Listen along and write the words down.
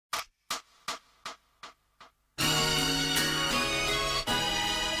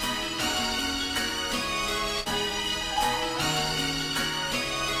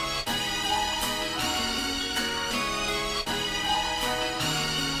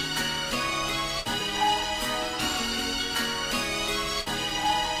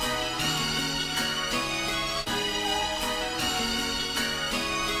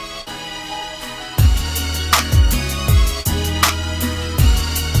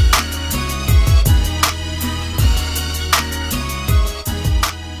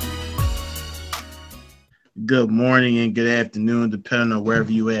good morning, and good afternoon, depending on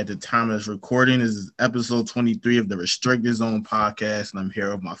wherever you at the time of this recording. This is episode 23 of the Restricted Zone podcast, and I'm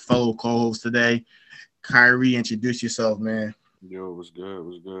here with my fellow co-host today. Kyrie, introduce yourself, man. Yo, what's good?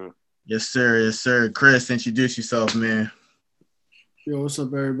 What's good? Yes, sir. Yes, sir. Chris, introduce yourself, man. Yo, what's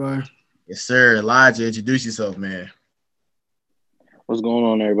up, everybody? Yes, sir. Elijah, introduce yourself, man. What's going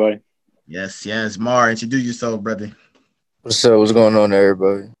on, everybody? Yes. Mar, introduce yourself, brother. What's up? What's going on,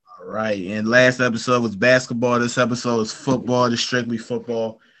 everybody? All right. And last episode was basketball. This episode is football, just strictly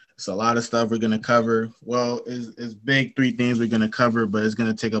football. It's a lot of stuff we're going to cover. Well, it's big three things we're going to cover, but it's going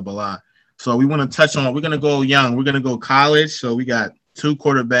to take up a lot. So we want to touch on, we're going to go young. We're going to go college. So we got two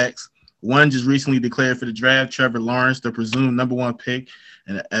quarterbacks. One just recently declared for the draft, Trevor Lawrence, the presumed number one pick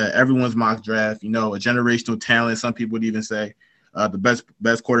in everyone's mock draft. You know, a generational talent. Some people would even say the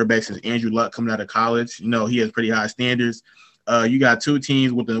best quarterback since Andrew Luck coming out of college. You know, he has pretty high standards. You got two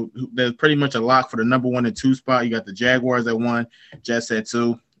teams there's pretty much a lock for the number 1 and 2 spot. You got the Jaguars at 1, Jets at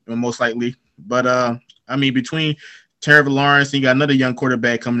 2, most likely. But between Trevor Lawrence, and you got another young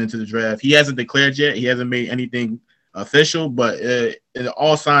quarterback coming into the draft. He hasn't declared yet. He hasn't made anything official, but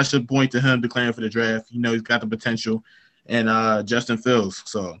all signs should point to him declaring for the draft. You know, he's got the potential, and Justin Fields.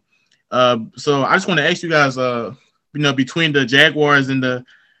 So I just want to ask you guys, between the Jaguars and the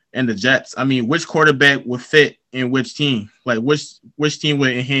Jets, which quarterback would fit in which team? Like, which team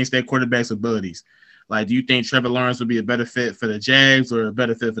would enhance that quarterback's abilities? Like, do you think Trevor Lawrence would be a better fit for the Jags or a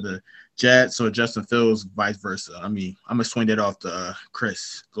better fit for the Jets, or Justin Fields, vice versa? I'm going to swing that off to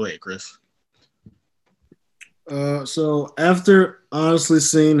Chris. Go ahead, Chris. So after honestly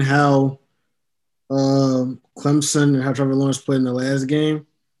seeing how Clemson and how Trevor Lawrence played in the last game,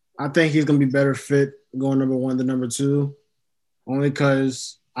 I think he's going to be better fit going number 1 than number 2, only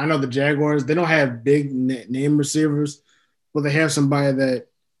because I know the Jaguars, they don't have big name receivers, but they have somebody that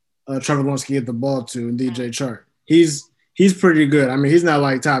Trevor Lawrence can get the ball to, and DJ Chark. He's pretty good. He's not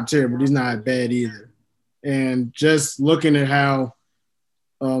like top tier, but he's not bad either. And just looking at how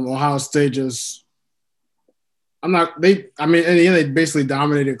Ohio State they basically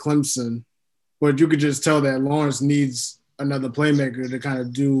dominated Clemson, but you could just tell that Lawrence needs another playmaker to kind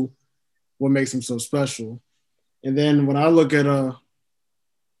of do what makes him so special. And then when I look at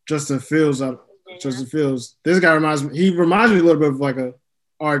Justin Fields, this guy reminds me a little bit of like a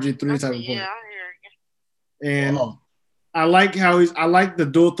RG3 type of player. And I like I like the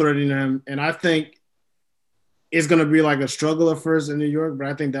dual threat in him, and I think it's going to be like a struggle at first in New York, but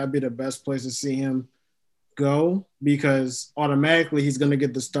I think that'd be the best place to see him go, because automatically he's going to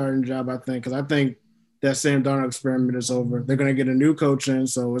get the starting job, I think, because I think that Sam Darnold experiment is over. They're going to get a new coach in,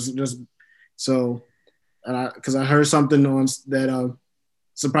 so it's just because I heard something on that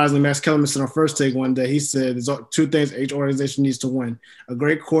surprisingly Max Kellerman said on First Take one day. He said there's two things each organization needs to win: a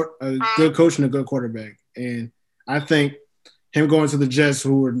good coach and a good quarterback. And I think him going to the Jets,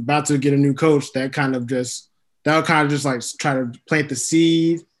 who are about to get a new coach, that'll kind of just like try to plant the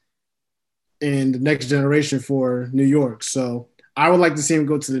seed in the next generation for New York. So I would like to see him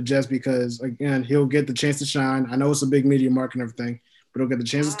go to the Jets because, again, he'll get the chance to shine. I know it's a big media market and everything, but he'll get the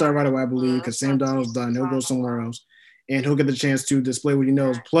chance to start right away, I believe, because Sam Darnold's done. He'll go somewhere else, and he'll get the chance to display what he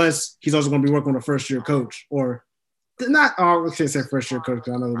knows. Plus, he's also going to be working with a first-year coach, or not – I can't say first-year coach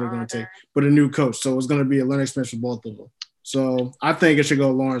because I know what they're going to take, but a new coach. So it's going to be a learning experience for both of them. So I think it should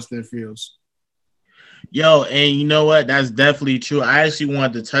go Lawrence than Fields. Yo, and you know what? That's definitely true. I actually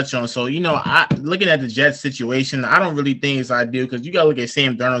wanted to touch on. So, looking at the Jets situation, I don't really think it's ideal because you got to look at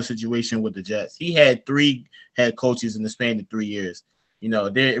Sam Darnold's situation with the Jets. He had 3 head coaches in the span of 3 years.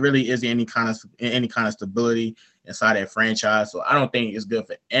 There really isn't any kind of stability inside that franchise. So I don't think it's good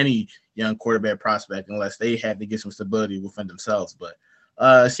for any young quarterback prospect unless they have to get some stability within themselves. But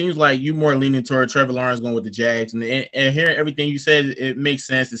it seems like you more leaning toward Trevor Lawrence going with the Jags. And hearing everything you said, it makes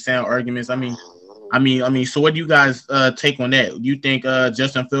sense to sound arguments. So what do you guys take on that? Do you think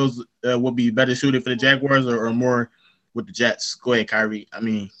Justin Fields will be better suited for the Jaguars or more with the Jets? Go ahead, Kyrie.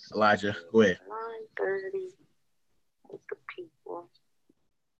 Elijah. Go ahead. 9:30 with the people.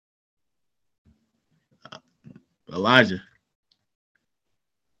 Elijah.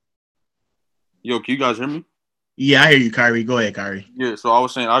 Yo, can you guys hear me? Yeah, I hear you, Kyrie. Go ahead, Kyrie. Yeah, so I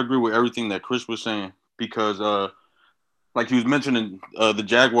was saying I agree with everything that Chris was saying because like he was mentioning, the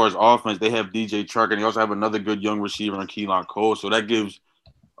Jaguars offense, they have DJ Chark, and they also have another good young receiver in Keelan Cole. So that gives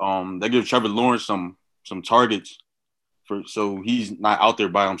Trevor Lawrence some targets so he's not out there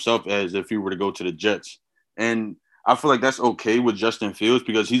by himself as if he were to go to the Jets. And I feel like that's okay with Justin Fields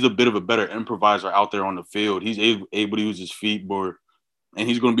because he's a bit of a better improviser out there on the field. He's able to use his feet more, and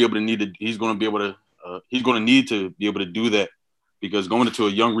he's going to need to be able to do that because going into a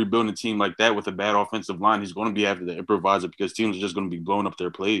young rebuilding team like that with a bad offensive line, he's going to be after the improviser because teams are just going to be blowing up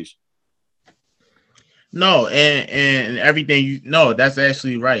their plays. No, and everything that's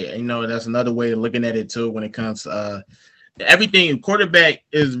actually right. That's another way of looking at it too when it comes to everything. Quarterback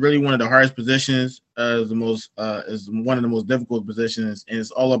is really one of the hardest positions, is one of the most difficult positions, and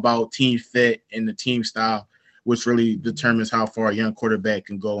it's all about team fit and the team style, which really determines how far a young quarterback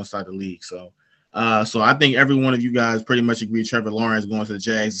can go inside the league. So I think every one of you guys pretty much agree Trevor Lawrence going to the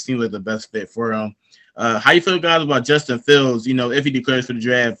Jags. It seems like the best fit for him. How you feel, guys, about Justin Fields? If he declares for the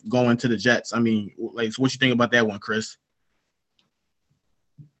draft, going to the Jets. I mean, so what you think about that one, Chris?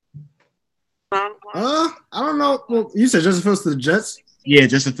 I don't know. Well, you said Justin Fields to the Jets? Yeah,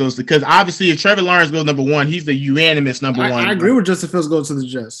 Justin Fields, because obviously if Trevor Lawrence goes number one, he's the unanimous number one. I agree with Justin Fields going to the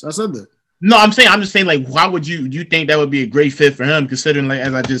Jets. I said that. No, I'm just saying, like, why would you think that would be a great fit for him, considering, like,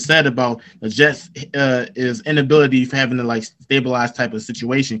 as I just said about the Jets, is inability for having to, like, stabilize type of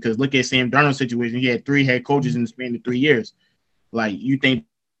situation. Because look at Sam Darnold's situation. He had 3 head coaches in the span of 3 years. Like, you think?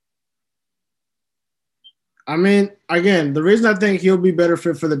 I mean, again, the reason I think he'll be better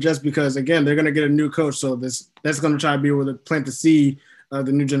fit for the Jets because, again, they're going to get a new coach. So that's going to try to be able to plant the seed of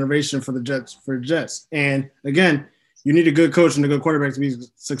the new generation for the Jets. And, again, you need a good coach and a good quarterback to be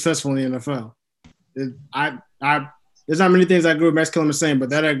successful in the NFL. There's not many things I agree with Max Kellerman saying,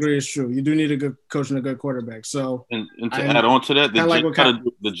 but that I agree is true. You do need a good coach and a good quarterback. So, and to add on to that,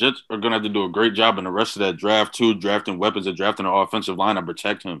 the Jets are going to have to do a great job in the rest of that draft too, drafting weapons and drafting an offensive line to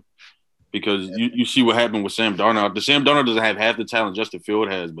protect him. Because you see what happened with Sam Darnold. The Sam Darnold doesn't have half the talent Justin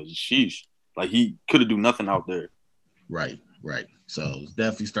Fields has, but sheesh, like he could have do nothing out there. Right. So it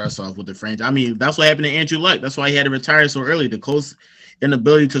definitely starts off with the franchise. I mean, that's what happened to Andrew Luck. That's why he had to retire so early. The close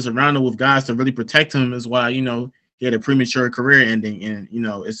inability to surround him with guys to really protect him is why, he had a premature career ending. And,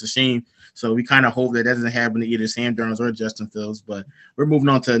 it's a shame. So we kind of hope that doesn't happen to either Sam Darnold or Justin Fields. But we're moving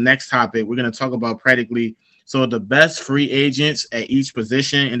on to the next topic. We're going to talk about practically the best free agents at each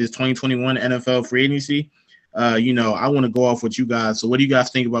position in this 2021 NFL free agency. I want to go off with you guys. So what do you guys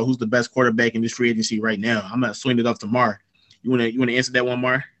think about who's the best quarterback in this free agency right now? I'm going to swing it up to Mar. You want to answer that one,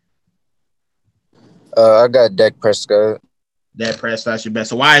 Mar? I got Dak Prescott. Dak Prescott's your best.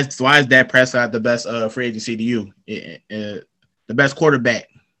 So why is Dak Prescott the best free agency to you? The best quarterback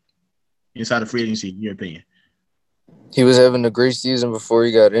inside the free agency, in your opinion? He was having a great season before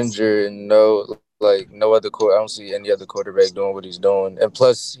he got injured, and no other I don't see any other quarterback doing what he's doing. And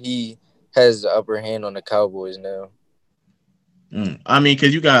plus, he has the upper hand on the Cowboys now. I mean,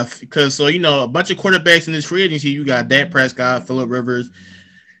 because a bunch of quarterbacks in this free agency. You got Dak Prescott, Phillip Rivers,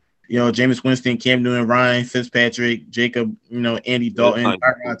 Jameis Winston, Cam Newton, Ryan Fitzpatrick, Jacob, Andy Dalton,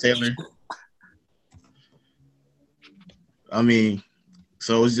 Tyrod Taylor. I mean,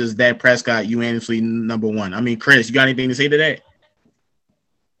 so it's just Dak Prescott unanimously number one. I mean, Chris, you got anything to say to that?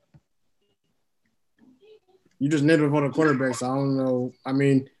 You just named up on the quarterbacks. I don't know. I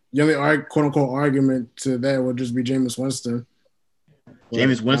mean, the only quote-unquote argument to that would just be Jameis Winston.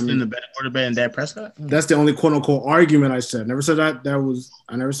 Jameis Winston, the better quarterback than Dak Prescott? That's the only quote-unquote argument I said. Never said I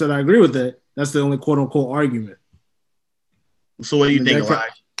never said I agree with it. That's the only quote-unquote argument. So what do you think,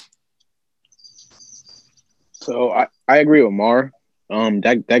 Elijah? So I agree with Mar.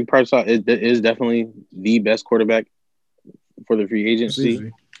 Dak Prescott is definitely the best quarterback for the free agency.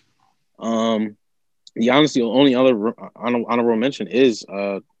 The only other honorable mention is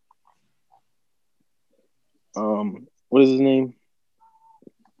what is his name?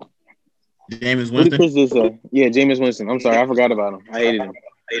 Jameis Winston. Jameis Winston. I'm sorry, I forgot about him. I hated him.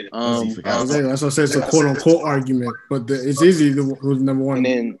 That's what I say. It's a quote unquote argument, but it's easy who's number one. And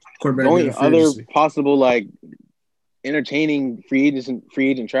then quarterback. The only other possible entertaining free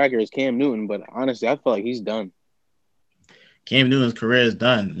agent tracker is Cam Newton, but honestly, I feel like he's done. Cam Newton's career is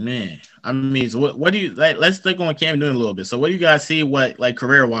done, man. I mean, so what do you like? Let's stick on Cam Newton a little bit. So, what do you guys see? What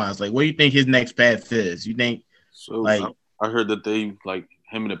career wise, what do you think his next path is? You think? So I heard that they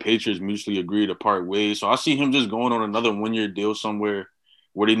him and the Patriots mutually agreed to part ways. So I see him just going on another 1-year deal somewhere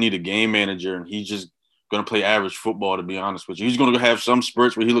where they need a game manager, and he's just gonna play average football. To be honest with you, he's gonna have some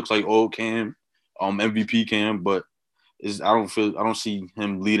spurts where he looks like old Cam, MVP Cam, but I don't see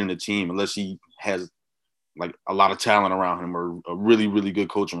him leading the team unless he has a lot of talent around him or a really, really good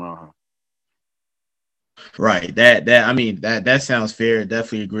coach around him. Right. That sounds fair.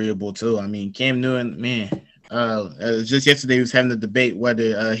 Definitely agreeable too. I mean, Cam Newton, man. Just yesterday he was having a debate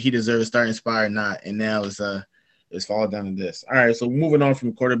whether he deserves a starting spot or not, and now it's fallen down to this. All right, so moving on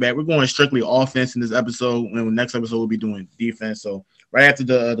from quarterback, we're going strictly offense in this episode. And the next episode we'll be doing defense. So right after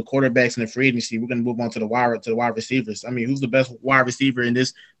the quarterbacks and the free agency, we're going to move on to the wide receivers. I mean, who's the best wide receiver in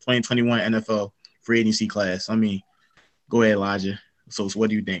this 2021 NFL free agency class? I mean, Go ahead, Elijah. So what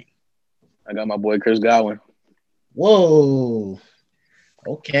do you think? I got my boy Chris Godwin. Whoa.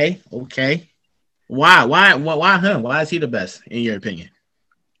 Okay. Why him? Why is he the best in your opinion?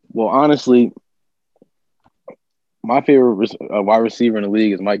 Well, honestly, my favorite wide receiver in the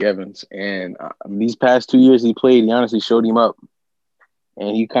league is Mike Evans, and these past 2 years he played, he honestly showed him up,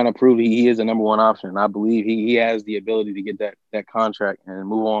 and he kind of proved he is the number one option. I believe he has the ability to get that contract and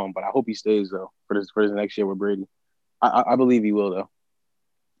move on, but I hope he stays though for this next year with Brady. I believe he will though.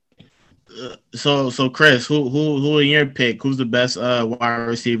 So Chris, who in your pick? Who's the best wide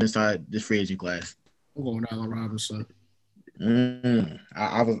receiver inside this free agent class? I'm going with Allen Robinson.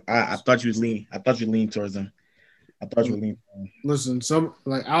 I thought you was leaning. I thought you leaned towards him. I thought you were leaning. Listen,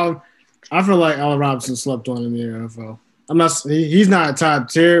 I feel like Allen Robinson slept on in the NFL. I'm not. He's not top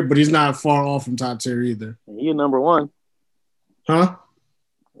tier, but he's not far off from top tier either. He's number one. Huh?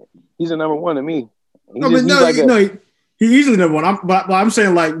 He's a number one to me. He's easily number one. But I'm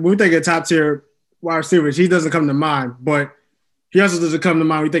saying, like, when we think of top tier wide receivers, he doesn't come to mind. But he also doesn't come to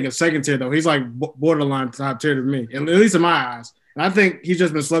mind when we think of second tier, though. He's like borderline top tier to me, at least in my eyes. And I think he's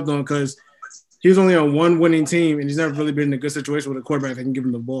just been slept on because he was only on one winning team, and he's never really been in a good situation with a quarterback that can give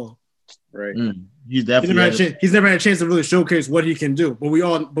him the ball. Right. He's definitely he's never had a chance to really showcase what he can do. But we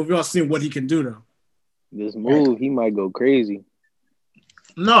all seen what he can do, though. This move, he might go crazy.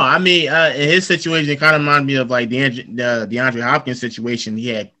 No, I mean, in his situation, it kind of reminded me of like the DeAndre Hopkins situation. He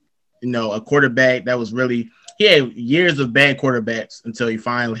had, a quarterback that was really – he had years of bad quarterbacks until he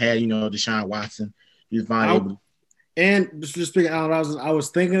finally had, Deshaun Watson. He was finally able to – And just speaking of Allen Robinson, I was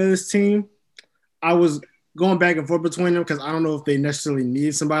thinking of this team. I was going back and forth between them because I don't know if they necessarily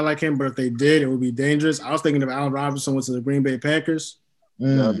need somebody like him, but if they did, it would be dangerous. I was thinking if Allen Robinson went to the Green Bay Packers.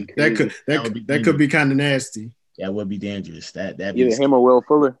 That could be kind of nasty. That would be dangerous. That either him or Will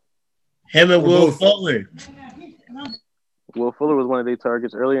Fuller. Him and Will Fuller. Will Fuller was one of their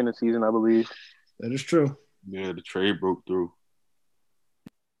targets earlier in the season, I believe. That is true. Yeah, the trade broke through.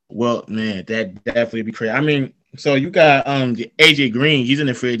 Well, man, that definitely be crazy. I mean, so you got AJ Green. He's in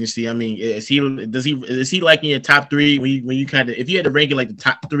the free agency. I mean, is he like in your top three when you kind of if you had to rank it like the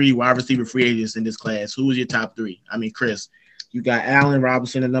top three wide receiver free agents in this class? Who was your top three? I mean, Chris, you got Allen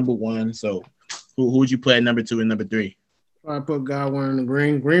Robinson at number one. So who would you put at number two and number three? I put Godwin and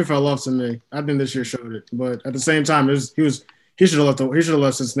Green. Green fell off to me. I think this year showed it, but at the same time, he should have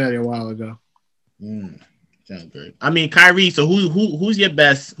left Cincinnati a while ago. Sounds good. I mean, Kyrie. So who's your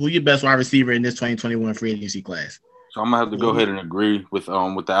best wide receiver in this 2021 free agency class? So I'm gonna have to go ahead and agree with the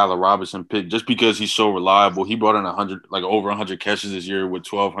Allen Robinson pick just because he's so reliable. He brought in over 100 catches this year with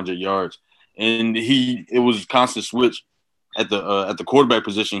 1,200 yards, and it was constant switch at the quarterback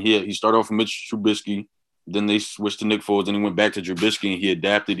position. He started off with Mitch Trubisky, then they switched to Nick Foles, and he went back to Trubisky, and he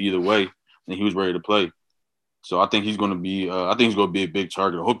adapted either way, and he was ready to play. So I think he's going to be a big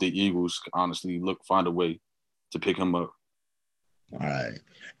target. I hope the Eagles honestly find a way to pick him up. All right.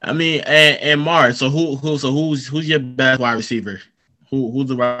 I mean, and Mars. So who's your best wide receiver? Who's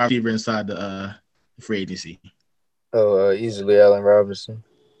the wide receiver inside the free agency? Easily Allen Robinson.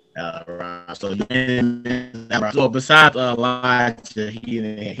 So besides Elijah,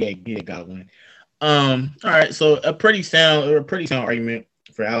 he got one. All right. So a pretty sound argument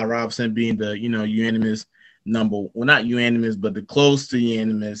for Allen Robinson being the unanimous not unanimous, but the close to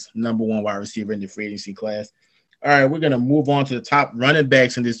unanimous number one wide receiver in the free agency class. All right, we're going to move on to the top running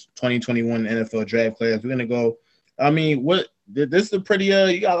backs in this 2021 NFL draft class. We're going to go, this is a pretty,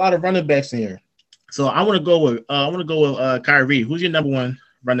 you got a lot of running backs in here. So I want to go with Kyrie. Who's your number one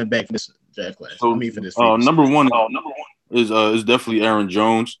running back for this draft class? So, for this number one is definitely Aaron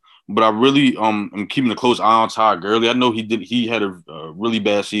Jones, but I really am keeping a close eye on Todd Gurley. I know he had a really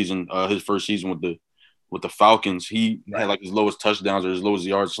bad season, his first season with the Falcons. He had like his lowest touchdowns or his lowest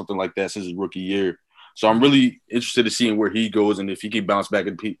yards or something like that since his rookie year. So I'm really interested in seeing where he goes and if he can bounce back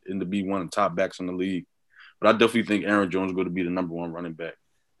and to be one of the top backs in the league. But I definitely think Aaron Jones is going to be the number one running back.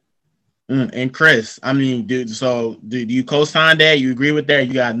 And Chris, I mean, do you co-sign that? You agree with that?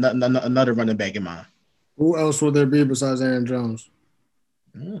 You got another running back in mind? Who else would there be besides Aaron Jones?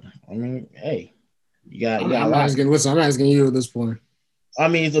 I mean, hey, you got. I'm asking you at this point. I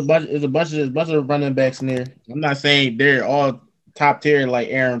mean, it's a bunch of running backs in there. I'm not saying they're all top tier like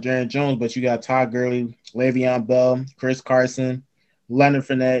Aaron Jones, but you got Todd Gurley, Le'Veon Bell, Chris Carson, Leonard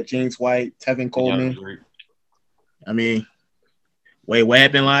Fournette, James White, Tevin Coleman. I mean, wait, what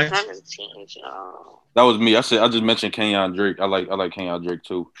happened, Lige? 17, y'all. That was me. I just mentioned Kenyon Drake. I like Kenyon Drake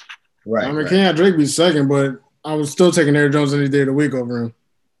too. Right. I mean, Kenyon Drake be second, but I was still taking Aaron Jones any day of the week over him.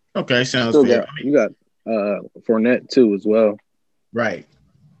 Okay, sounds fair. You got Fournette too as well. Right.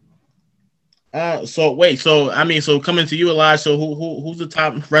 So wait, so coming to you, Elijah. So who's the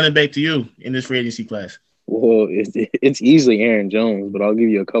top running back to you in this free agency class? Well, it's easily Aaron Jones, but I'll give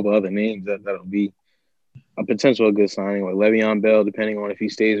you a couple other names that'll be a potential good signing, like Le'Veon Bell, depending on if he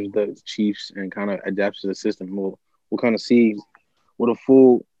stays with the Chiefs and kind of adapts to the system. We'll kind of see what a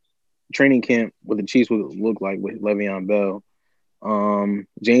full training camp with the Chiefs would look like with Le'Veon Bell.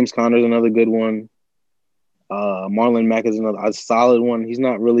 James Conner's another good one. Marlon Mack is another a solid one. He's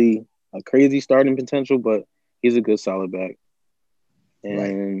not really a crazy starting potential, but he's a good solid back.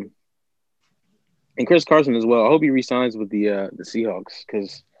 Right. And Chris Carson as well. I hope he resigns with the Seahawks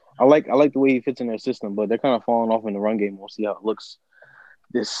because I like the way he fits in their system, but they're kind of falling off in the run game. We'll see how it looks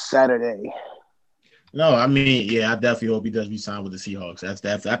this Saturday. No, I mean, yeah, I definitely hope he does resign with the Seahawks. That's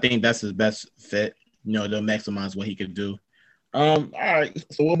definitely, I think that's his best fit. To maximize what he could do. All right,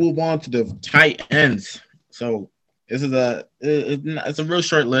 so we'll move on to the tight ends. So this is it's a real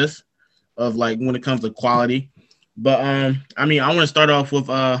short list of like when it comes to quality. But I mean, I want to start off with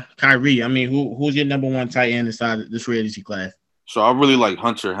Kyrie. I mean, who's your number one tight end inside this free agency class? So I really like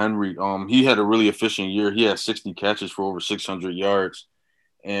Hunter Henry. He had a really efficient year. He had 60 catches for over 600 yards,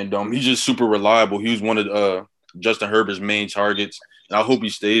 and he's just super reliable. He was one of Justin Herbert's main targets, and I hope he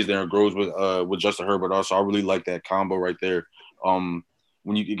stays there and grows with Justin Herbert. Also, I really like that combo right there. Um,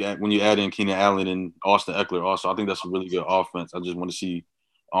 when you add in Keenan Allen and Austin Eckler, also, I think that's a really good offense. I just want to see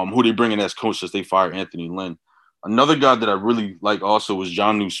who they bring in as coach since they fired Anthony Lynn. Another guy that I really like also was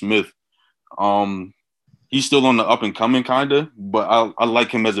Jonnu Smith. Um, he's still on the up and coming kind of, but I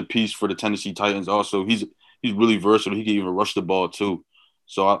like him as a piece for the Tennessee Titans. Also, he's really versatile. He can even rush the ball too.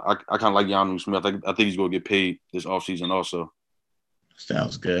 So I kind of like Jonnu Smith. I think he's going to get paid this offseason also.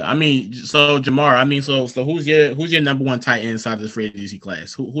 Sounds good. I mean, so Jamar, I mean, so who's your number one tight end inside of this free agency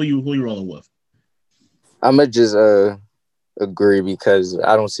class? Who you rolling with? I'm gonna just agree because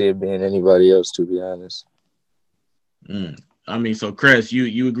I don't see it being anybody else, to be honest. I mean, so Chris,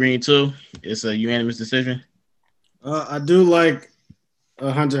 you agreeing too? It's a unanimous decision. I do like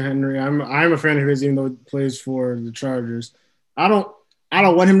Hunter Henry. I'm a fan of his, even though he plays for the Chargers. I don't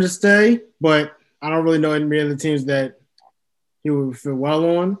want him to stay, but I don't really know any other teams that he would fit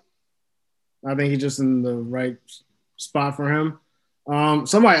well on. I think he's just in the right spot for him.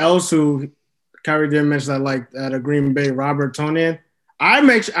 Somebody else who Kyrie didn't mention I like at a Green Bay, Robert Tonyan.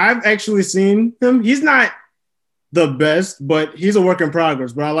 I've actually seen him. He's not the best, but he's a work in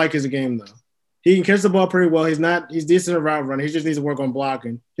progress. But I like his game though. He can catch the ball pretty well. He's decent at route running. He just needs to work on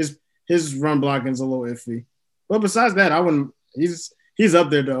blocking. His run blocking is a little iffy. But besides that, I wouldn't. He's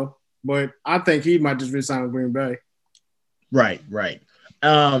up there though. But I think he might just resign with Green Bay. Right.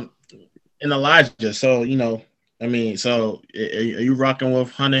 And Elijah. So I mean, so are you rocking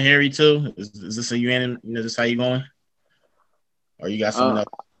with Hunter Henry too? Is this a unanimous? This how you going? Or you got something else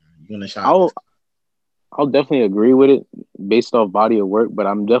you want to shop? I'll definitely agree with it based off body of work, but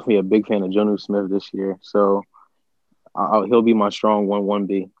I'm definitely a big fan of Jonnu Smith this year. So he'll be my strong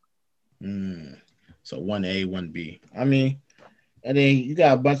 1-1B. So 1A, 1B. I mean, and then you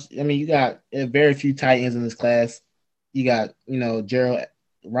got a bunch. I mean, you got very few tight ends in this class. You got Gerald,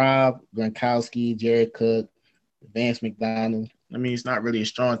 Rob Gronkowski, Jared Cook, Vance McDonald. I mean, it's not really a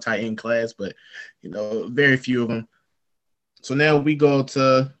strong tight end class, but very few of them. So now we go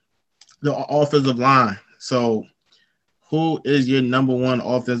to the offensive line. So who is your number one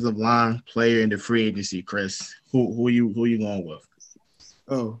offensive line player in the free agency, Chris? Who you going with?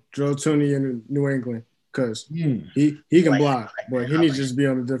 Oh, Joe Tooney in New England, because he can block, but he needs to just be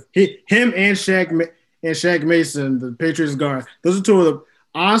on the different. Him and Shaq Mason, the Patriots guard. Those are two of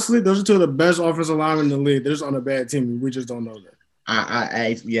the best offensive linemen in the league. They're just on a bad team. We just don't know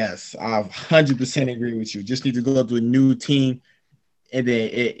that. Yes, I 100% agree with you. Just need to go up to a new team. And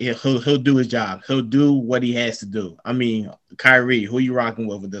then he'll do his job. He'll do what he has to do. I mean, Kyrie, who you rocking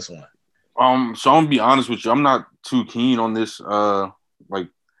with this one? So I'm gonna be honest with you. I'm not too keen on this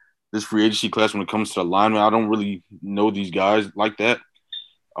this free agency class when it comes to the linemen. I don't really know these guys like that.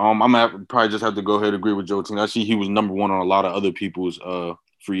 I'm gonna probably just have to go ahead and agree with Joe Ting. I see he was number one on a lot of other people's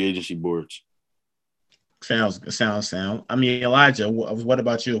free agency boards. Sounds. I mean, Elijah, what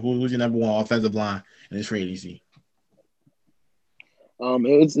about you? Who's your number one offensive line in this free agency?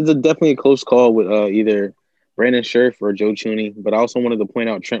 It's definitely a close call with either Brandon Scherf or Joe Tooney, but I also wanted to point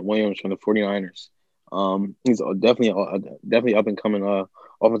out Trent Williams from the 49ers. He's definitely up and coming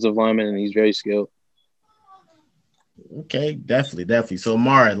offensive lineman, and he's very skilled. Okay, definitely. So,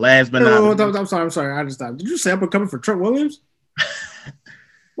 Mara, last but not least. I'm sorry. I just stopped. Did you say up and coming for Trent Williams?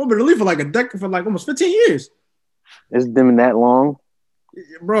 Well, been in the league for like a decade, for like almost 15 years. It's been that long,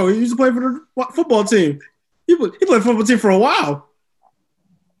 bro. He used to play for the football team. He played football team for a while.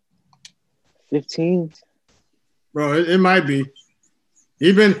 15? Bro, it might be.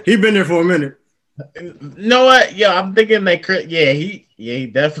 He been there for a minute. You know what? Yeah, I'm thinking like Chris. Yeah, he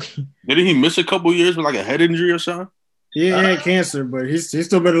definitely. Didn't he miss a couple years with like a head injury or something? He had cancer, but he's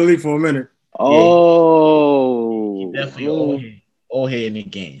still been in the league for a minute. Oh, He definitely old head in the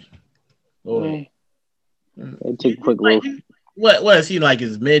game. Old head. take a quick look. What was he like?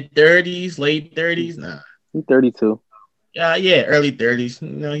 His mid-30s, late 30s? Nah. He's 32. Yeah, early 30s. You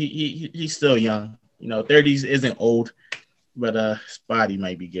know, he's still young. You know, 30s isn't old, but his body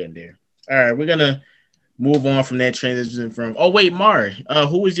might be getting there. All right, we're gonna move on from that transition from. Oh wait, Mari,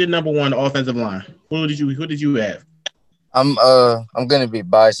 who was your number one offensive line? Who did you have? I'm gonna be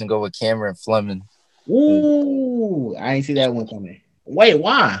biased and go with Cameron Fleming. Ooh, I ain't see that one coming. Wait,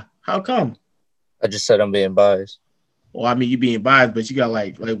 why? How come? I just said I'm being biased. Well, I mean, you being biased, but you got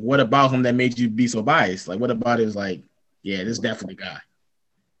like what about him that made you be so biased? Like, what about it was like, yeah, this is definitely the guy.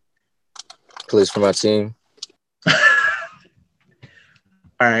 Plays for my team.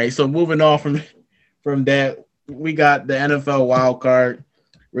 All right, so moving on from that, we got the NFL wild card.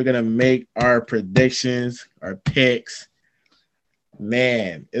 We're gonna make our predictions, our picks.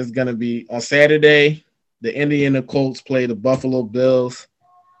 Man, it's gonna be on Saturday. The Indiana Colts play the Buffalo Bills.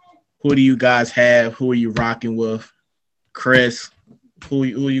 Who do you guys have? Who are you rocking with? Chris, who are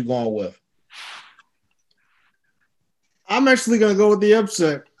you going with? I'm actually gonna go with the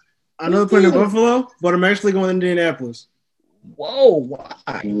upset. I know they're playing in Buffalo, but I'm actually going to Indianapolis. Whoa,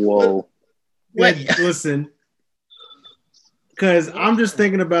 why? Whoa. Listen, because I'm just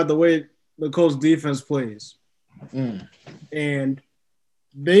thinking about the way the Colts defense plays. And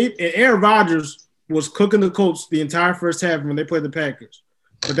Aaron Rodgers was cooking the Colts the entire first half when they played the Packers.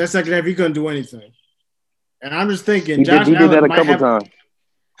 But that second half, he couldn't do anything. And I'm just thinking, he did that a couple times.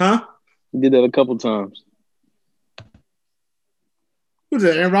 Huh? He did that a couple times. Who did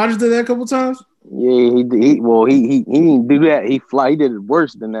that? Aaron Rodgers did that a couple times? Yeah, he didn't do that. He did it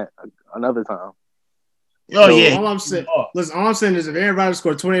worse than that another time. Oh, yeah. All I'm saying is if Aaron Rodgers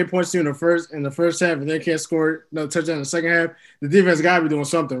scored 28 points in the first half and they can't score no touchdown in the second half, the defense got to be doing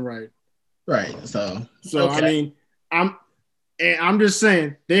something right. Right. So okay. I mean, I'm just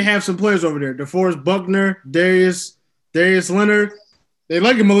saying they have some players over there. DeForest Buckner, Darius Leonard. They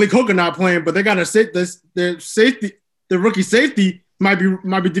like Malik Hooker not playing, but they got their safety. The rookie safety might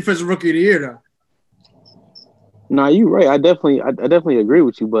be defensive rookie of the year though. Nah, you're right. I definitely agree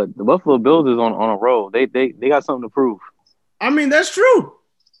with you. But the Buffalo Bills is on a roll. They got something to prove. I mean, that's true.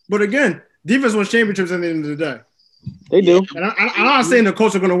 But again, defense wins championships at the end of the day. They do. And I'm not saying the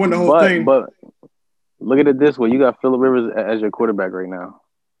Colts are going to win the whole thing. But look at it this way: you got Phillip Rivers as your quarterback right now,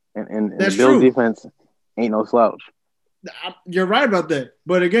 and the Bills defense ain't no slouch. You're right about that.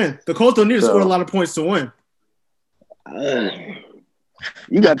 But again, the Colts don't need to score a lot of points to win.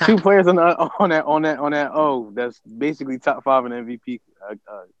 You got two players on that. Oh, that's basically top 5 in MVP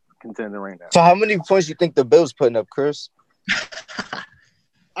contender right now. So how many points you think the Bills putting up, Chris?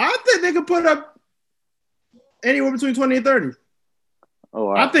 I think they could put up anywhere between 20 and 30. Oh,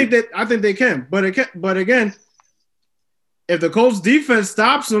 I think they can. But again, if the Colts defense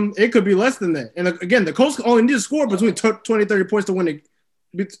stops them, it could be less than that. And again, the Colts only need to score between 20 and 30 points to win it.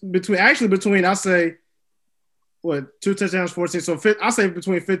 Between I'll say what 2 touchdowns, 14. So I'll say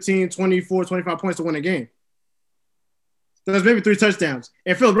between 15, 24, 25 points to win a game. So that's maybe 3 touchdowns.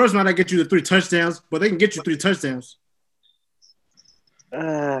 And Philip Rivers might not get you the 3 touchdowns, but they can get you 3 touchdowns.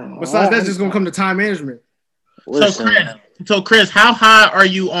 Besides, that's just going to come to time management. So Chris, how high are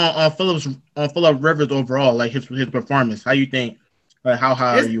you on Philip Rivers overall? Like his performance? How you think? How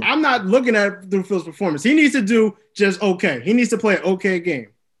high are you? I'm not looking at through Phil's performance. He needs to do just okay. He needs to play an okay game.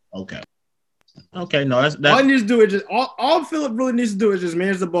 Okay. No, that's all he needs to do is just all Philip really needs to do is just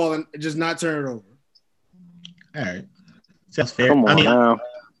manage the ball and just not turn it over. All right, sounds fair. Come on now.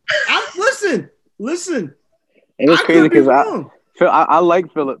 Listen. And it's crazy because I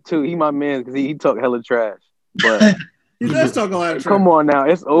like Philip too. He my man because he talk hella trash. But he does talk a lot of trash. Come on now,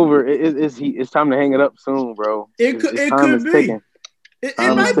 it's over. It's time to hang it up soon, bro. It could be. Ticking. It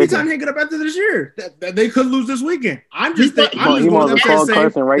might be time to hang it up after this year. That they could lose this weekend. I'm just going to call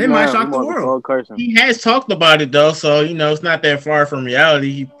Carson right now. They might shock the world. He has talked about it though, so it's not that far from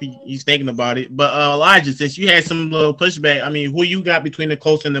reality. He's thinking about it. But Elijah, since you had some little pushback, I mean, who you got between the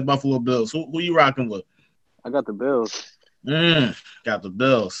Colts and the Buffalo Bills? Who you rocking with? I got the Bills. Got the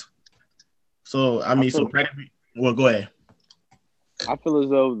Bills. So well, go ahead. I feel as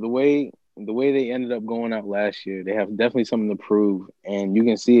though the way they ended up going out last year, they have definitely something to prove, and you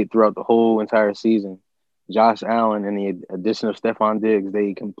can see it throughout the whole entire season. Josh Allen and the addition of Stephon Diggs,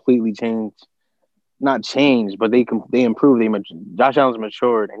 they completely changed not changed, but they improved. Josh Allen's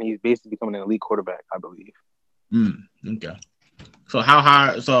matured, and he's basically becoming an elite quarterback, I believe. Okay. So how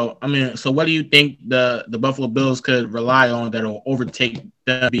high? So I mean, so what do you think the Buffalo Bills could rely on that'll overtake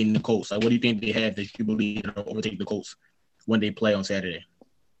them being the Colts? Like, what do you think they have that you believe will overtake the Colts when they play on Saturday?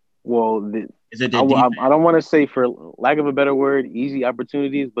 Well, Is it I their defense? don't want to say, for lack of a better word, easy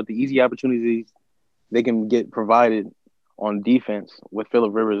opportunities, but the easy opportunities they can get provided on defense with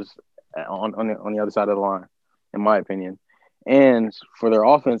Phillip Rivers on the other side of the line, in my opinion. And for their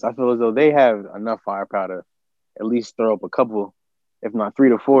offense, I feel as though they have enough firepower to at least throw up a couple, if not 3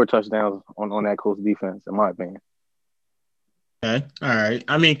 to 4 touchdowns on that Colts defense, in my opinion. Okay, all right.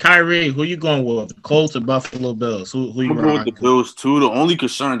 I mean, Kyrie, who you going with? The Colts or Buffalo Bills? Who you I'm gonna go with the rocking? Bills too. The only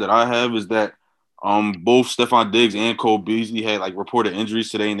concern that I have is that both Stephon Diggs and Cole Beasley had like reported injuries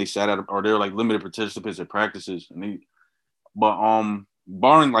today, and they sat out or they're like limited participants at practices. But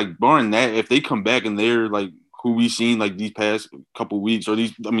barring that, if they come back and they're like who we seen like these past couple weeks or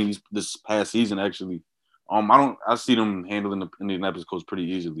this past season actually, I see them handling the Indianapolis Colts pretty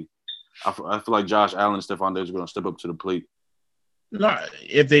easily. I feel like Josh Allen and Stephon Diggs are going to step up to the plate. No,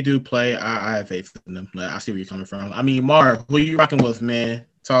 if they do play, I have faith in them. Like, I see where you're coming from. I mean, Mar, who you rocking with, man?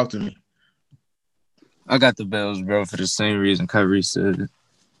 Talk to me. I got the Bills, bro, for the same reason Kyrie said.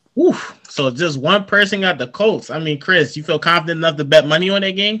 Oof. So just one person got the Colts. I mean, Chris, you feel confident enough to bet money on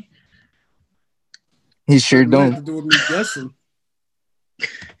that game? He sure It might have don't. to do with me guessing.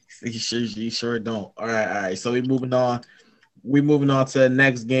 You sure don't. All right. So we're moving on. We're moving on to the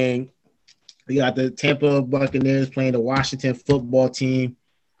next game. We got the Tampa Buccaneers playing the Washington football team.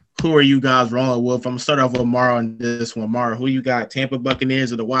 Who are you guys rolling with? I'm gonna start off with Mara on this one. Mara, who you got? Tampa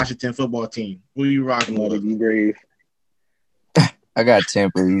Buccaneers or the Washington football team? Who are you rocking with? Be brave. I got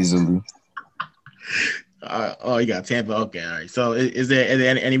Tampa easily. You got Tampa. Okay, all right. So is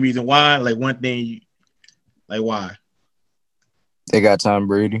there any reason why? Like one thing, like why? They got Tom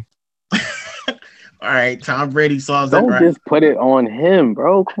Brady. All right, Tom Brady solves that. Don't Right. just put it on him,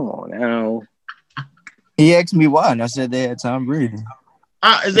 bro. Come on now. He asked me why, and I said they had Tom Brady.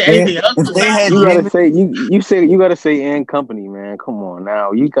 Is there anything else? If they had You gotta Jameis, say you gotta say and company, man. Come on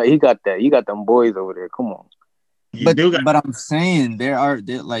now. He got that. You got them boys over there. Come on. You do got. but I'm saying they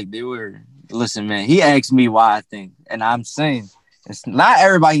were. Listen, man. He asked me why I think, and I'm saying it's not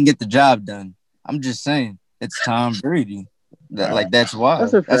everybody can get the job done. I'm just saying it's Tom Brady. That's why.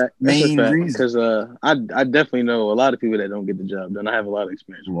 That's a That's fact. the That's a main fact. reason. Because I definitely know a lot of people that don't get the job done. I have a lot of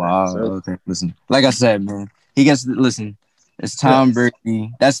experience with that. Wow. So Okay. Listen, like I said, man, listen. It's Tom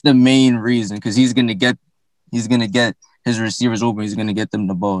Brady. That's the main reason because he's gonna get his receivers open. He's gonna get them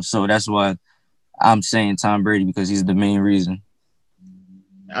the ball. So that's why I'm saying Tom Brady because he's the main reason.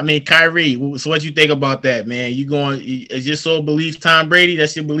 I mean, Kyrie. So what you think about that, man? You going? Is your sole belief Tom Brady?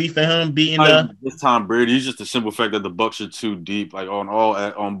 That's your belief in him beating the? It's Tom Brady. It's just the simple fact that the Bucs are too deep, like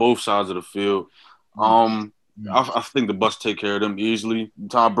on both sides of the field. I think the Bucs take care of them easily.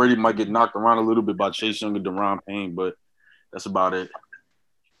 Tom Brady might get knocked around a little bit by Chase Young and Deron Payne, but that's about it.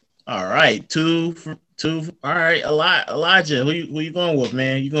 All right, two. All right, Elijah. Who you going with,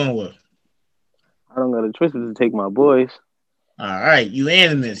 man? You going with? I don't got a choice but to take my boys. All right,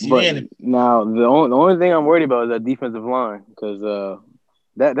 unanimous. But now the only thing I'm worried about is that defensive line because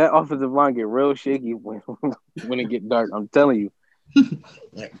that offensive line get real shaky when it get dark. I'm telling you.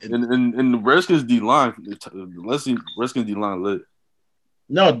 And the Redskins D line, let's see, Redskins D line lit.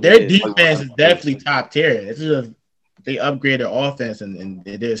 No, their defense is definitely top tier. It's just they upgrade their offense and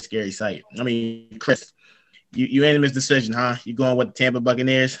they're a scary sight. I mean, Chris, you unanimous decision, huh? You going with the Tampa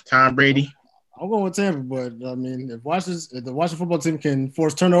Buccaneers, Tom Brady? I'm going with Tampa, but I mean, if the Washington football team can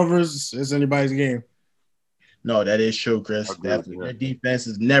force turnovers, it's anybody's game. No, that is true, Chris. Definitely, their defense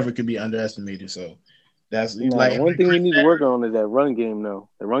is never could be underestimated. So that's the one thing we need to work on is that run game. Though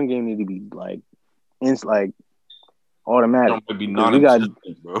the run game need to be like automatic. Might be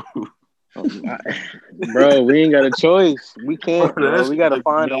bro. Bro, we ain't got a choice. We can't, bro. We got to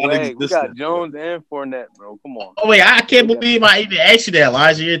find a way. We got Jones and Fournette, bro. Come on. Oh, wait. I can't believe I even asked you that,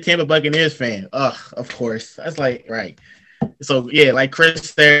 Elijah. You're a Tampa Buccaneers fan. Of course. That's right. So, yeah, like Chris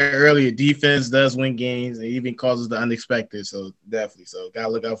said earlier, defense does win games and even causes the unexpected. So, definitely. So, got to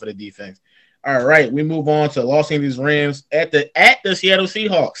look out for the defense. All right. We move on to Los Angeles Rams at the Seattle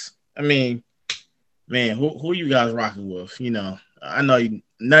Seahawks. I mean, man, who you guys rocking with? You know, I know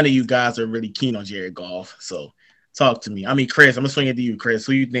none of you guys are really keen on Jared Goff. So talk to me. I mean, Chris, I'm going to swing it to you, Chris.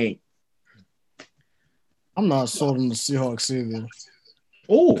 Who you think? I'm not sold on the Seahawks either.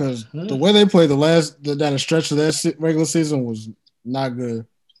 Oh, because the way they played down the stretch of that regular season was not good.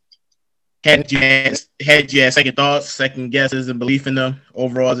 Had you had second thoughts, second guesses, and belief in them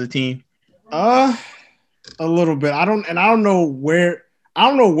overall as a team? A little bit. I don't know where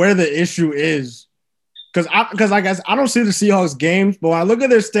the issue is. Because I guess I don't see the Seahawks games, but when I look at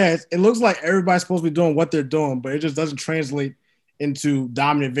their stats, it looks like everybody's supposed to be doing what they're doing, but it just doesn't translate into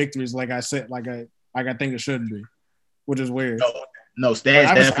dominant victories like I said, like I think it should be, which is weird. No, Like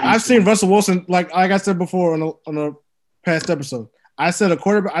stats. I've seen Russell Wilson, like I said before on a past episode. I said I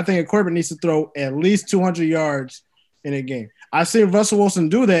think a quarterback needs to throw at least 200 yards in a game. I've seen Russell Wilson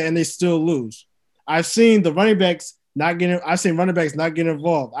do that and they still lose. I've seen running backs not getting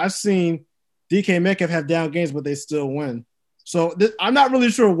involved. I've seen DK Metcalf have down games, but they still win. So I'm not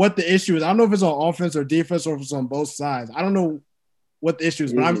really sure what the issue is. I don't know if it's on offense or defense or if it's on both sides. I don't know what the issue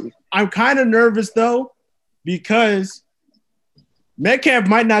is, but I'm kind of nervous though because Metcalf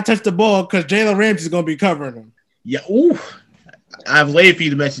might not touch the ball because Jalen Ramsey is going to be covering him. Yeah, ooh, I've waited for you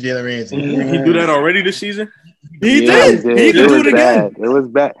to mention Jalen Ramsey. Did he do that already this season? He did. He can do it again. It was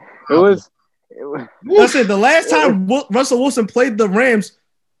bad. It was. Listen, the last time Russell Wilson played the Rams,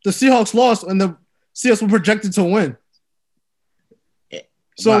 the Seahawks lost, and the Seahawks were projected to win.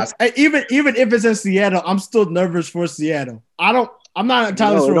 So even if it's in Seattle, I'm still nervous for Seattle. I'm not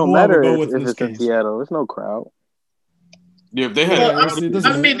entirely sure who I would go with in this case. In Seattle, there's no crowd. Yeah, if they had.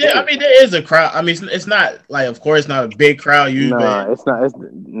 There is a crowd. I mean, it's not like, of course, not a big crowd. It's not. It's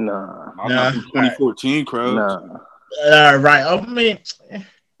not 2014 crowd. Right. I mean,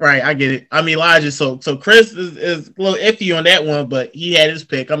 right. I get it. I mean, Elijah. So Chris is a little iffy on that one, but he had his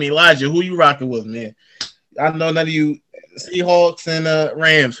pick. I mean, Elijah, who you rocking with, man? I know none of you Seahawks and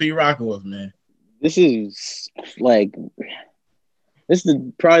Rams. Who you rocking with, man? This is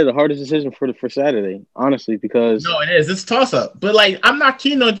probably the hardest decision for Saturday, honestly, because no, it is. It's a toss up. But like, I'm not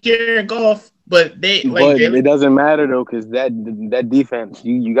keen on Jared Goff, but it doesn't matter though, because that defense,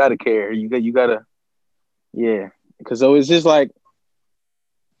 you gotta care. You gotta, yeah. Because so it's just like,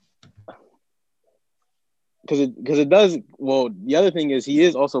 because it does. Well, the other thing is he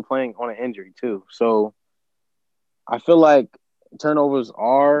is also playing on an injury too, so I feel like turnovers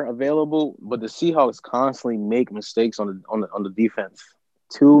are available, but the Seahawks constantly make mistakes on the defense.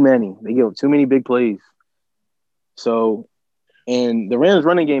 Too many. They give up too many big plays. So, and the Rams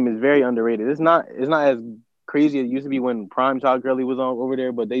running game is very underrated. It's not as crazy as it used to be when Prime Todd Gurley was over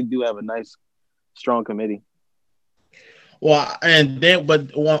there, but they do have a nice, strong committee. Well, and then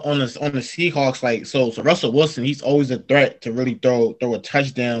but on the Seahawks, like so Russell Wilson, he's always a threat to really throw a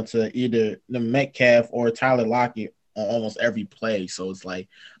touchdown to either the Metcalf or Tyler Lockett on almost every play. So it's like,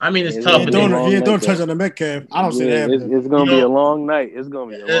 I mean, it's tough. He ain't doing touch on the Metcalf. I don't see that happening. It's gonna be a long night. It's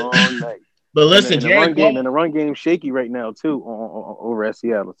gonna be a long night. But listen, the run game shaky right now too over at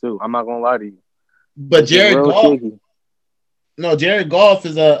Seattle too. I'm not gonna lie to you. But Jared Goff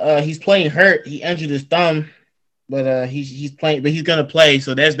is he's playing hurt. He injured his thumb. But he's playing, but he's gonna play,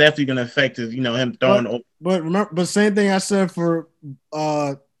 so that's definitely gonna affect his, him throwing. But remember, but same thing I said for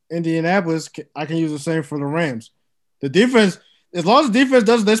Indianapolis, I can use the same for the Rams. The defense, as long as the defense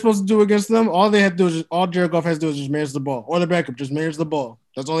does what they're supposed to do against them, all they have to do is all Jared Goff has to do is just manage the ball, or the backup just manage the ball.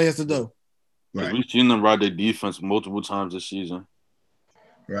 That's all he has to do. Right. We've seen them ride their defense multiple times this season.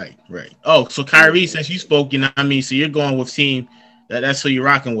 Right. Oh, so Kyrie, since you spoke, so you're going with team that's who you're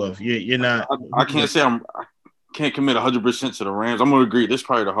rocking with. You're not. I can't say I can't commit 100% to the Rams. I'm gonna agree. This is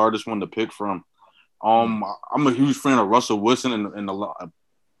probably the hardest one to pick from. I'm a huge fan of Russell Wilson, and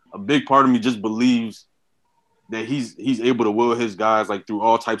a big part of me just believes that he's able to will his guys like through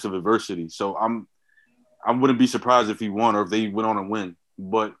all types of adversity. So I wouldn't be surprised if he won or if they went on and win.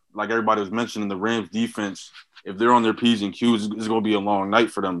 But like everybody was mentioning, the Rams defense, if they're on their P's and Q's, it's gonna be a long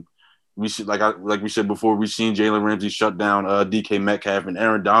night for them. We should like we said before, we've seen Jalen Ramsey shut down DK Metcalf and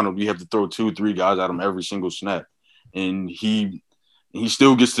Aaron Donald. We have to throw 2-3 guys at him every single snap, and he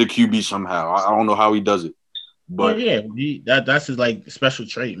still gets to the QB somehow. I don't know how he does it, but that's his like special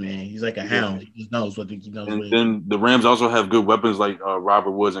trait, man. He's like a hound. He just knows what he knows. And then the Rams also have good weapons like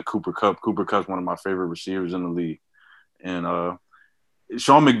Robert Woods and Cooper Kupp. Cooper Kupp's one of my favorite receivers in the league, and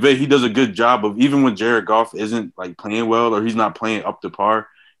Sean McVay, he does a good job of, even when Jared Goff isn't like playing well or he's not playing up to par,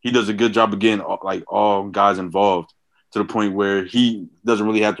 he does a good job of getting like all guys involved to the point where he doesn't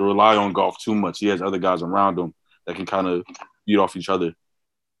really have to rely on Goff too much. He has other guys around him that can kind of beat off each other.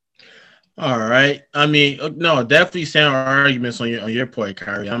 All right. I mean, no, definitely sound arguments on your point,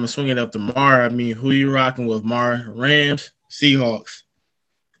 Kyrie. I'm gonna swing it up to Mar. I mean, who you rocking with, Mar? Rams, Seahawks.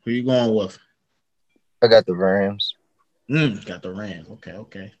 Who you going with? I got the Rams. Got the Rams.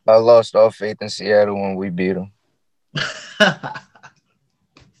 Okay. I lost all faith in Seattle when we beat them.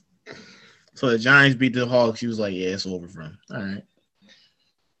 So the Giants beat the Hawks. He was like, yeah, it's over for him.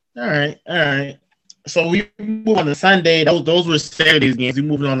 All right. So we move on to Sunday. Those were Saturday's games. We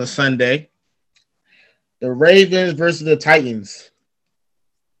moving on to Sunday. The Ravens versus the Titans.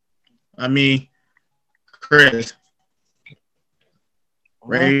 I mean, Chris.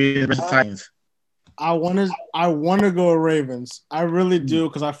 Ravens versus Titans. I want to go Ravens. I really do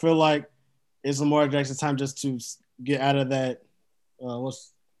because I feel like it's Lamar Jackson's time just to get out of that.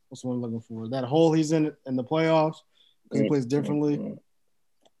 What's what I'm looking for? That hole he's in the playoffs because he plays differently.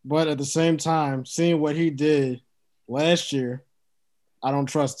 But at the same time, seeing what he did last year, I don't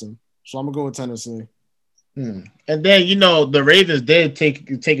trust him. So I'm gonna go with Tennessee. And then the Ravens did take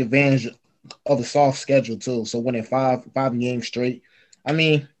advantage of the soft schedule too. So winning five games straight. I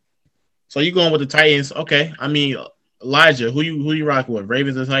mean, so you going with the Titans? Okay. I mean, Elijah, who you rocking with?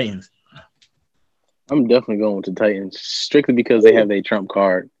 Ravens or Titans? I'm definitely going with the Titans strictly because they have their trump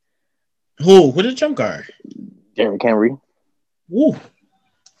card. Who? Who's the trump card? Derrick Henry. Woo.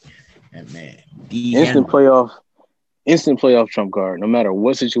 And man, instant playoff trump card, no matter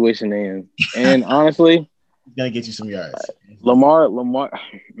what situation they in. And honestly, he's gonna get you some yards. Lamar.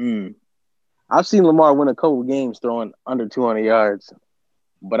 I've seen Lamar win a couple games throwing under 200 yards,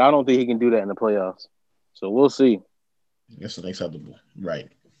 but I don't think he can do that in the playoffs. So we'll see. That's unacceptable, right?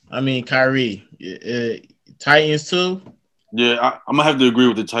 I mean, Kyrie, Titans too. Yeah, I'm gonna have to agree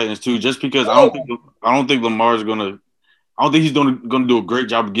with the Titans too, just because I don't think Lamar's gonna. I don't think he's going to do a great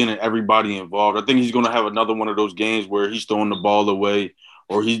job of getting everybody involved. I think he's going to have another one of those games where he's throwing the ball away,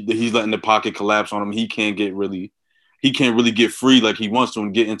 or he's letting the pocket collapse on him. He can't really get free like he wants to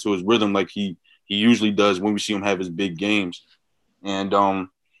and get into his rhythm like he usually does when we see him have his big games. And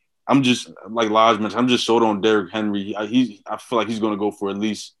I'm just like Lodge mentioned, I'm just sold on Derrick Henry. I feel like he's going to go for at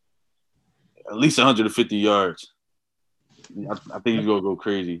least 150 yards. I think he's going to go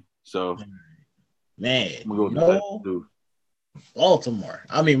crazy. So, man, I'm going to go with the Titans too. Baltimore.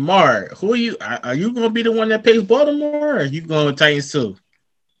 I mean, Mark, who are you? Are you going to be the one that picks Baltimore, or are you going with Titans too?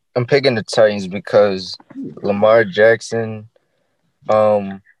 I'm picking the Titans because Lamar Jackson,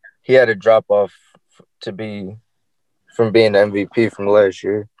 he had a drop off from being the MVP from last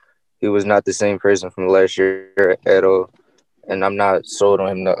year. He was not the same person from last year at all, and I'm not sold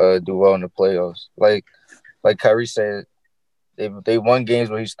on him to do well in the playoffs. Like Kyrie said, they won games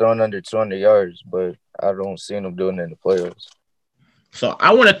where he's throwing under 200 yards, but I don't see him doing it in the playoffs. So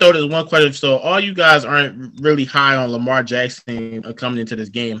I want to throw this one question. So all you guys aren't really high on Lamar Jackson coming into this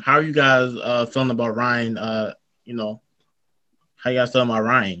game. How are you guys feeling about Ryan? How you guys feeling about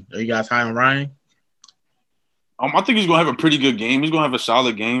Ryan? Are you guys high on Ryan? I think he's gonna have a pretty good game. He's gonna have a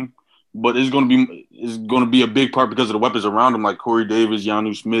solid game, but it's gonna be a big part because of the weapons around him, like Corey Davis,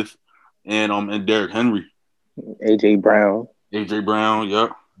 Jonnu Smith, and Derrick Henry, AJ Brown,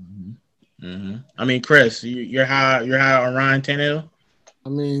 yep. Mm-hmm. I mean, Chris, you're high on Ryan Tannehill. I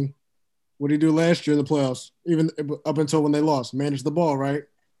mean, what did he do last year in the playoffs? Even up until when they lost, manage the ball, right?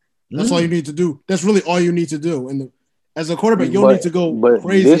 That's all you need to do. That's really all you need to do. And as a quarterback, you don't need to go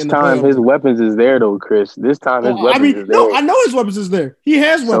crazy. This time, his weapons is there, though, Chris. This time, his weapons is there. No, I know his weapons is there. He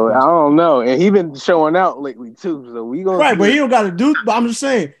has weapons. So I don't know, and he been showing out lately too. So we gonna right, but he don't got to do. But I'm just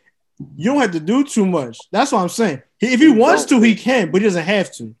saying, you don't have to do too much. That's what I'm saying. If he wants to, he can, but he doesn't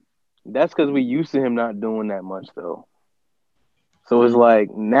have to. That's because we used to him not doing that much, though. So it's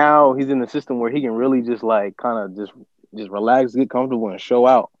like now he's in a system where he can really just like kind of just relax, get comfortable, and show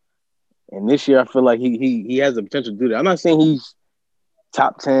out. And this year, I feel like he has the potential to do that. I'm not saying he's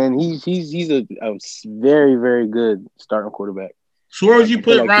top 10. He's a very, very good starting quarterback. So where would you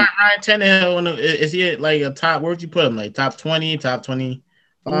put Ryan Tannehill? Is he like a top? Where would you put him? Like top 20, top 20?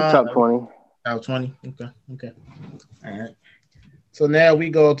 Top 20. Top 20. Okay. All right. So now we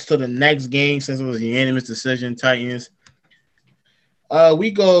go to the next game since it was a unanimous decision, Titans.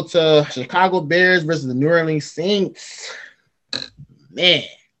 We go to Chicago Bears versus the New Orleans Saints. Man.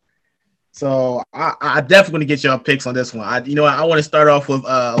 So I definitely want to get y'all picks on this one. I want to start off with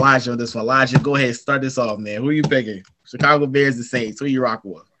Elijah on this one. Elijah, go ahead, start this off, man. Who are you picking? Chicago Bears, the Saints. Who you rock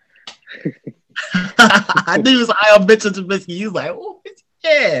with? I knew he was high on Mitchell Trubisky. You was like, oh,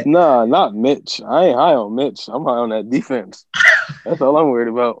 yeah. Nah, not Mitch. I ain't high on Mitch. I'm high on that defense. That's all I'm worried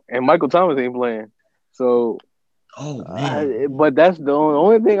about. And Michael Thomas ain't playing. So, man. But that's the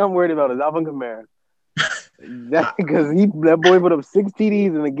only thing I'm worried about is Alvin Kamara. Because that boy put up 6 TDs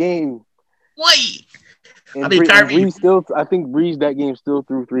in the game. Wait. And Kyrie still. I think Breeze that game still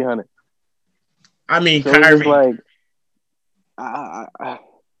threw 300. I mean, so Kyrie. Like, I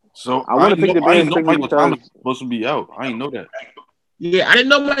want to pick the Bears. Michael Thomas was supposed to be out. I didn't know that. Yeah, I didn't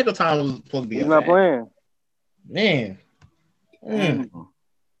know Michael Thomas was supposed to be out. He's not playing. Man.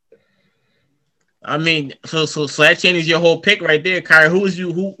 I mean, so that changes your whole pick right there, Kyrie.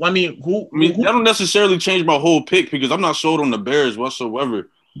 That don't necessarily change my whole pick because I'm not sold on the Bears whatsoever.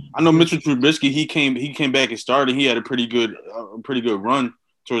 I know Mitchell Trubisky. He came back and started. He had a pretty good run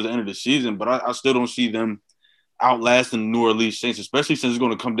towards the end of the season. But I still don't see them outlasting the New Orleans Saints, especially since it's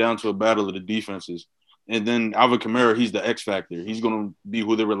going to come down to a battle of the defenses. And then Alvin Kamara, he's the X factor. He's going to be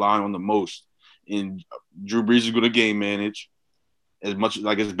who they're relying on the most. And Drew Brees is going to game manage as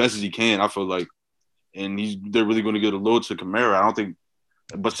best as he can, I feel like. And they're really going to get a load to Kamara. I don't think,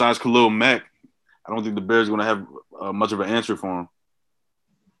 besides Khalil Mack, I don't think the Bears are going to have much of an answer for him.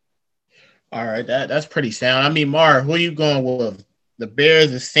 All right, that's pretty sound. I mean, Mar, who are you going with? The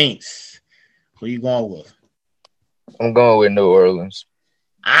Bears or Saints? Who are you going with? I'm going with New Orleans.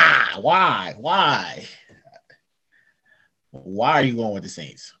 Why? Why are you going with the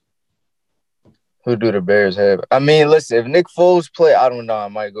Saints? Who do the Bears have? I mean, listen, if Nick Foles play, I don't know. I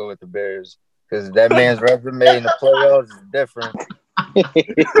might go with the Bears because that man's resume in the playoffs is different.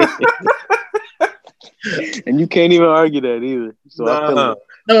 And you can't even argue that either. So I feel it.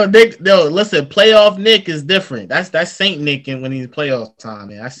 No, Nick. No, listen. Playoff Nick is different. That's Saint Nick when he's playoff time,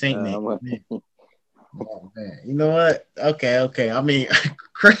 man. That's Saint Nick. Oh, man. You know what? Okay. I mean,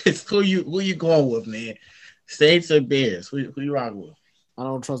 Chris, who you going with, man? Saints or Bears? Who you rocking with? I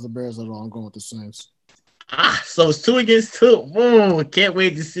don't trust the Bears at all. I'm going with the Saints. So it's 2 against 2. Boom! Can't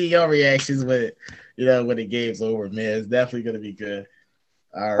wait to see your reactions when the game's over, man. It's definitely gonna be good.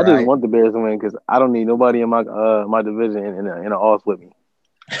 All right. I just want the Bears to win because I don't need nobody in my division in an off with me.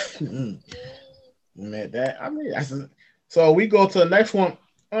 Man, so we go to the next one.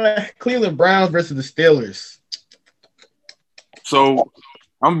 Cleveland Browns versus the Steelers. So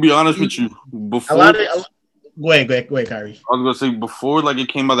I'm gonna be honest with you. Go ahead, Kyrie. I was gonna say before, it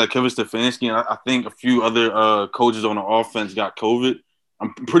came out that Kevin Stefanski and I think a few other coaches on the offense got COVID.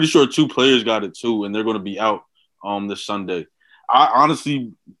 I'm pretty sure 2 players got it too, and they're gonna be out this Sunday. I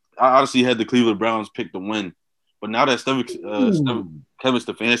honestly had the Cleveland Browns pick the win, but now that Kevin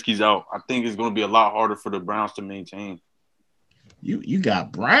Stefanski's out, I think it's gonna be a lot harder for the Browns to maintain. You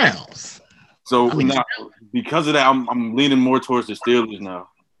got Browns. So now, because of that, I'm leaning more towards the Steelers now.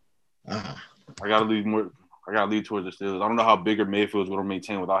 I gotta lead towards the Steelers. I don't know how Baker Mayfield's going to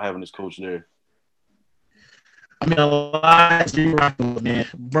maintain without having his coach there. I mean, a lot of rocking with, man.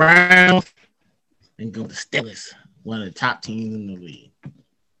 Browns and go to Steelers, one of the top teams in the league.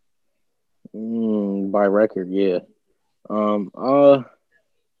 By record, yeah. I'll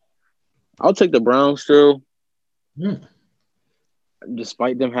take the Browns still,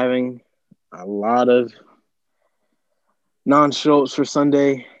 despite them having a lot of non-shows for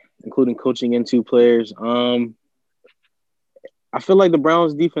Sunday, including coaching and 2 players. I feel like the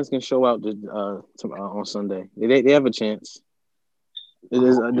Browns defense can show out on Sunday. They have a chance.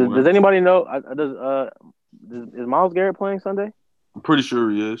 Does anybody know? Is Myles Garrett playing Sunday? I'm pretty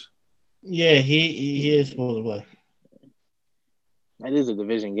sure he is. Yeah, he is supposed to play. That is a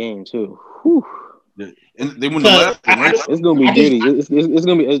division game too. Whew. Yeah. And they won the last game, right? It's gonna be gritty.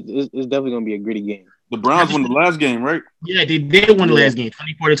 It's definitely gonna be a gritty game. The Browns won the last game, right? Yeah, they did win the last game,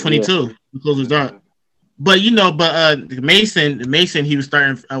 24-22. Yeah. Because it was done. But Mason, he was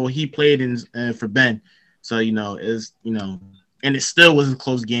starting. He played in for Ben, so and it still was a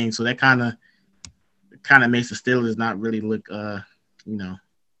close game. So that kind of makes the Steelers not really look,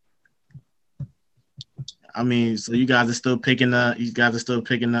 I mean, so you guys are still picking the.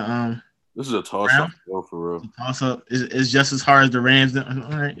 This is a toss-up for real. Also, it's just as hard as the Rams. All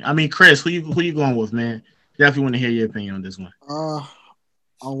right. I mean, Chris, who you going with, man? Definitely want to hear your opinion on this one.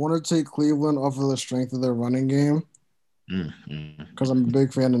 I want to take Cleveland off of the strength of their running game because I'm a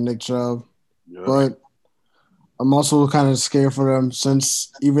big fan of Nick Chubb, but I'm also kind of scared for them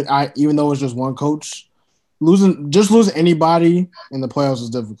since even though it's just one coach, losing anybody in the playoffs is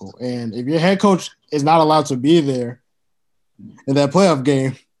difficult, and if your head coach is not allowed to be there in that playoff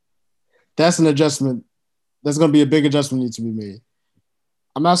game, that's an adjustment. That's going to be a big adjustment need to be made.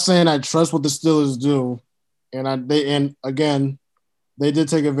 I'm not saying I trust what the Steelers do, and again. They did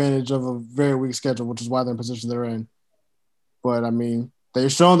take advantage of a very weak schedule, which is why they're in the position they're in. But I mean,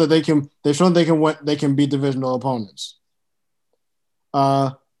 they've shown that they can. They've shown they can beat divisional opponents.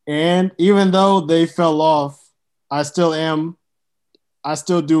 And even though they fell off, I still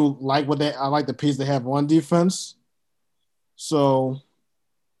do like I like the piece they have on defense. So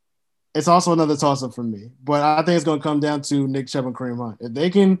it's also another toss-up for me. But I think it's going to come down to Nick Chubb and Kareem Hunt. If they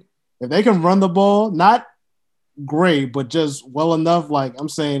can run the ball, not great, but just well enough. Like I'm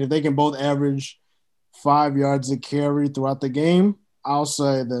saying, if they can both average 5 yards a carry throughout the game, I'll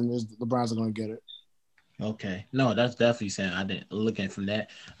say then the Browns are going to get it. Okay, no, that's definitely saying I didn't look at from that.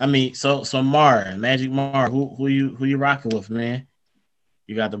 I mean, so Magic Mar, who you rocking with, man?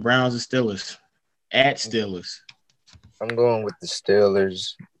 You got the Browns and Steelers at Steelers. I'm going with the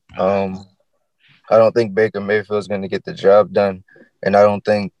Steelers. I don't think Baker Mayfield is going to get the job done, and I don't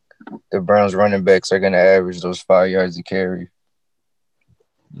think the Browns running backs are going to average those 5 yards a carry.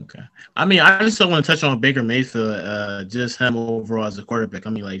 Okay. I mean, I just don't want to touch on Baker Mayfield, just him overall as a quarterback. I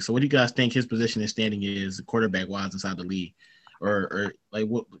mean, like, so what do you guys think his position and standing is quarterback wise inside the league? Or like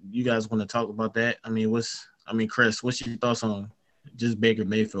what you guys want to talk about that? I mean, Chris, what's your thoughts on just Baker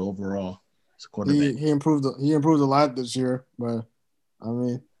Mayfield overall as a quarterback? He improved a lot this year, but I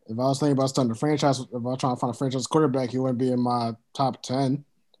mean, if I was thinking about starting a franchise, if I was trying to find a franchise quarterback, he wouldn't be in my top 10.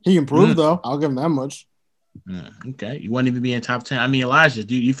 He improved though. I'll give him that much. Okay, you wouldn't even be in top 10. I mean, Elijah,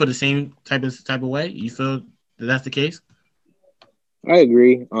 do you feel the same type of way? You feel that that's the case? I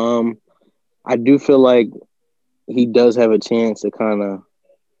agree. I do feel like he does have a chance to kind of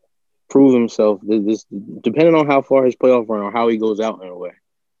prove himself. This depending on how far his playoff run or how he goes out in a way.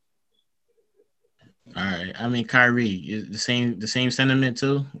 All right. I mean, Kyrie, is the same sentiment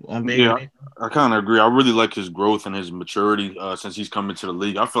too on Baker. Yeah, I kind of agree. I really like his growth and his maturity since he's come into the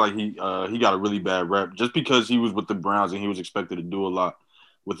league. I feel like he got a really bad rep just because he was with the Browns and he was expected to do a lot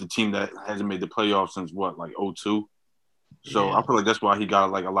with the team that hasn't made the playoffs since what, like 02. So Yeah. I feel like that's why he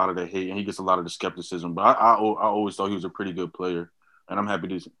got like a lot of the hate and he gets a lot of the skepticism. But I always thought he was a pretty good player, and I'm happy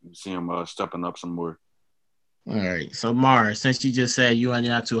to see him stepping up some more. All right. So Mars, since you just said you are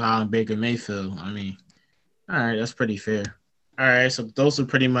not too high on Baker Mayfield, I mean, all right, that's pretty fair. All right, so those are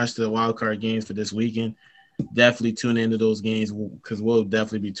pretty much the wild card games for this weekend. Definitely tune into those games because we'll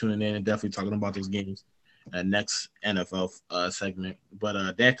definitely be tuning in and definitely talking about those games next NFL segment.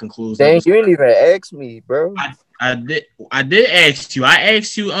 But that concludes. Dang, you didn't even ask me, bro. I did ask you. I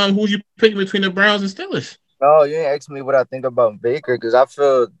asked you who you picking between the Browns and Steelers. No, you didn't ask me what I think about Baker because I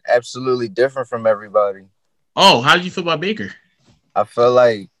feel absolutely different from everybody. Oh, how do you feel about Baker? I feel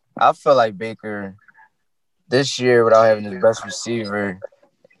like Baker this year without having his best receiver,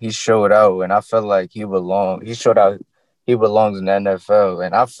 he showed out, and I feel like he belongs. He showed out. He belongs in the NFL,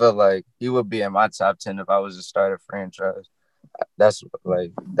 and I feel like he would be in my top 10 if I was to start a franchise. That's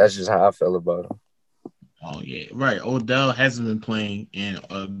just how I feel about him. Oh yeah, right. Odell hasn't been playing,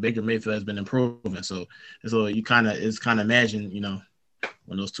 and Baker Mayfield has been improving. So you it's kind of imagine,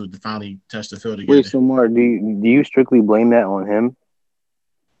 when those two finally touch the field together. Wait, so Mark, do you strictly blame that on him?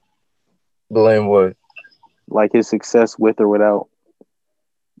 Blame what? Like his success with or without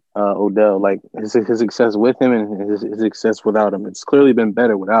Odell, like his success with him and his success without him. It's clearly been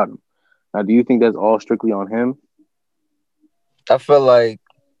better without him. Now, do you think that's all strictly on him? I feel like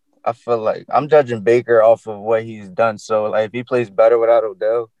I'm judging Baker off of what he's done. So like if he plays better without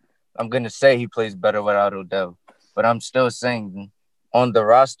Odell, I'm gonna say he plays better without Odell. But I'm still saying on the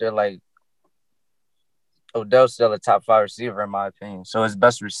roster, like Odell's still a top 5 receiver in my opinion. So his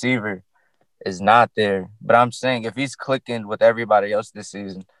best receiver is not there. But I'm saying if he's clicking with everybody else this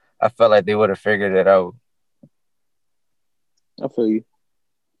season, I felt like they would have figured it out. I feel you.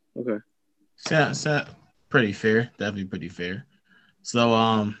 Okay. Sound pretty fair. Definitely pretty fair.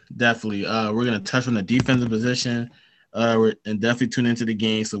 So definitely we're gonna touch on the defensive position. And definitely tune into the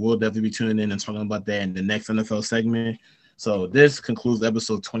game. So we'll definitely be tuning in and talking about that in the next NFL segment. So this concludes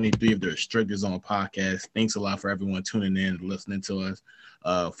episode 23 of the Restricted Zone podcast. Thanks a lot for everyone tuning in, listening to us,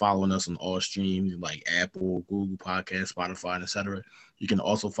 following us on all streams like Apple, Google Podcasts, Spotify, and etc. You can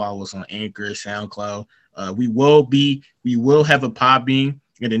also follow us on Anchor, SoundCloud. We will have a Podbean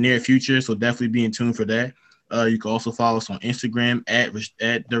in the near future, so definitely be in tune for that. You can also follow us on Instagram at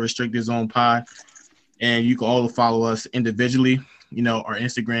the Restricted Zone Pod, and you can also follow us individually. Our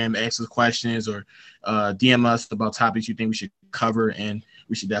Instagram, ask us questions or DM us about topics you think we should cover, and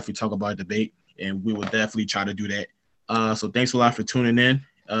we should definitely talk about a debate, and we will definitely try to do that. So thanks a lot for tuning in.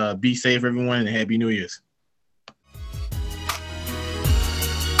 Be safe, everyone, and Happy New Year's.